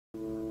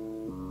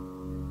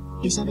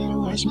Guess I better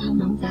watch my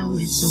mouth out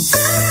with some.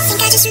 I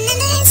think I just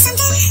remembered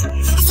something.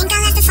 I think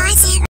I'll have to fight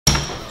it.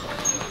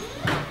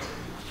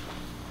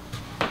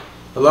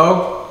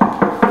 Hello?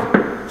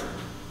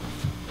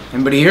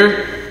 Anybody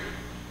here?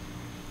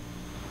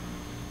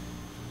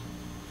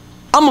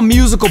 I'm a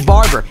musical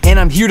barber, and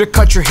I'm here to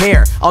cut your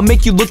hair. I'll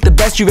make you look the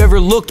best you've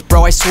ever looked,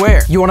 bro, I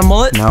swear. You want a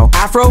mullet? No.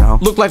 Afro? No.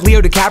 Look like Leo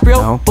DiCaprio?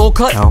 No. Full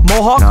cut? No.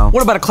 Mohawk? No.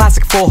 What about a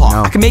classic full hawk?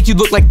 No. I can make you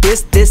look like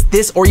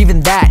this, or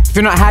even that. If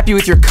you're not happy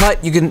with your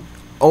cut, you can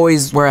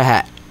always wear a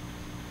hat.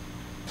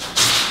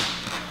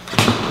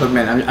 Look,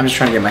 man, I'm just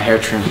trying to get my hair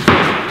trimmed.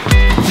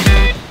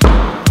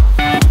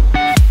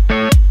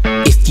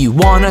 If you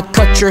wanna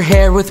cut your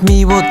hair with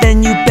me, well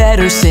then you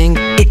better sing.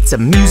 It's a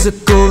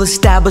musical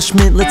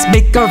establishment, let's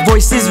make our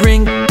voices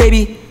ring.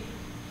 Baby,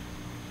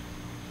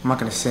 I'm not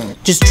gonna sing.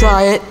 just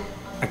try it.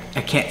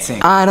 I can't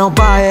sing. I don't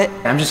buy it.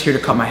 I'm just here to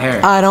cut my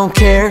hair. I don't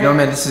care. No,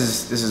 man, this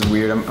is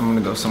weird. I'm gonna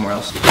go somewhere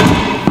else.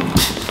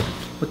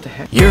 What the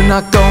heck? You're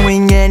not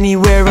going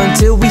anywhere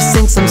until we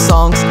sing some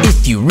songs.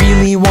 If you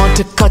really want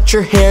to cut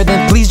your hair,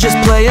 then please just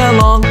play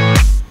along.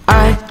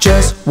 I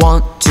just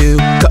want to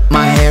cut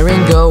my hair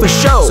and go for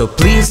show. So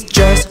please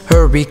just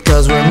hurry,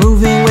 cause we're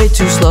moving way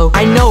too slow.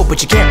 I know,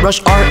 but you can't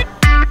rush art.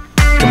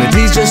 Can we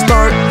please just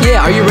start? Yeah,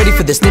 are you ready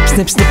for the snip,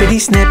 snip,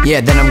 snippity, snip? Yeah,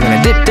 then I'm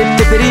gonna dip, dip,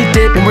 dippity,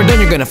 dip. When we're done,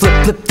 you're gonna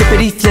flip, flip,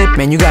 flippity, flip.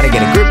 Man, you gotta get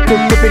a grip,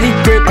 grip,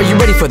 grippity, grip. Are you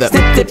ready for the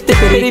snip, dip,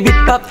 dippity, beep,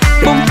 bop,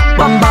 boom,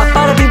 bum, bop,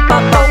 bada, beep,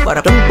 bop, bop,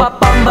 bada, boom, bop,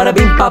 bum, bada,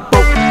 beep, bop,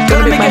 bop.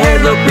 Gonna make my hair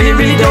look really,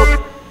 really dope.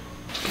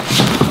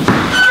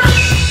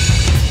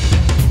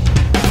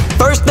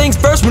 First things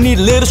first, we need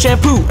a little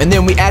shampoo, and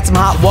then we add some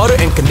hot water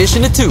and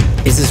conditioner too.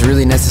 Is this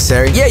really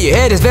necessary? Yeah, your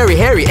head is very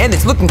hairy, and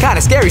it's looking kinda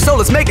scary, so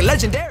let's make it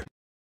legendary.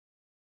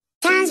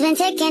 Time's been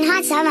ticking,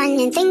 hearts are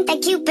running. Think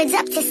that Cupid's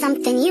up to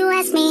something. You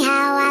ask me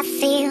how I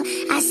feel,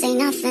 I say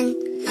nothing.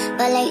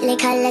 But lately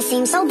colors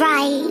seem so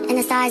bright, and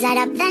the stars light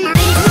up the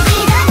night.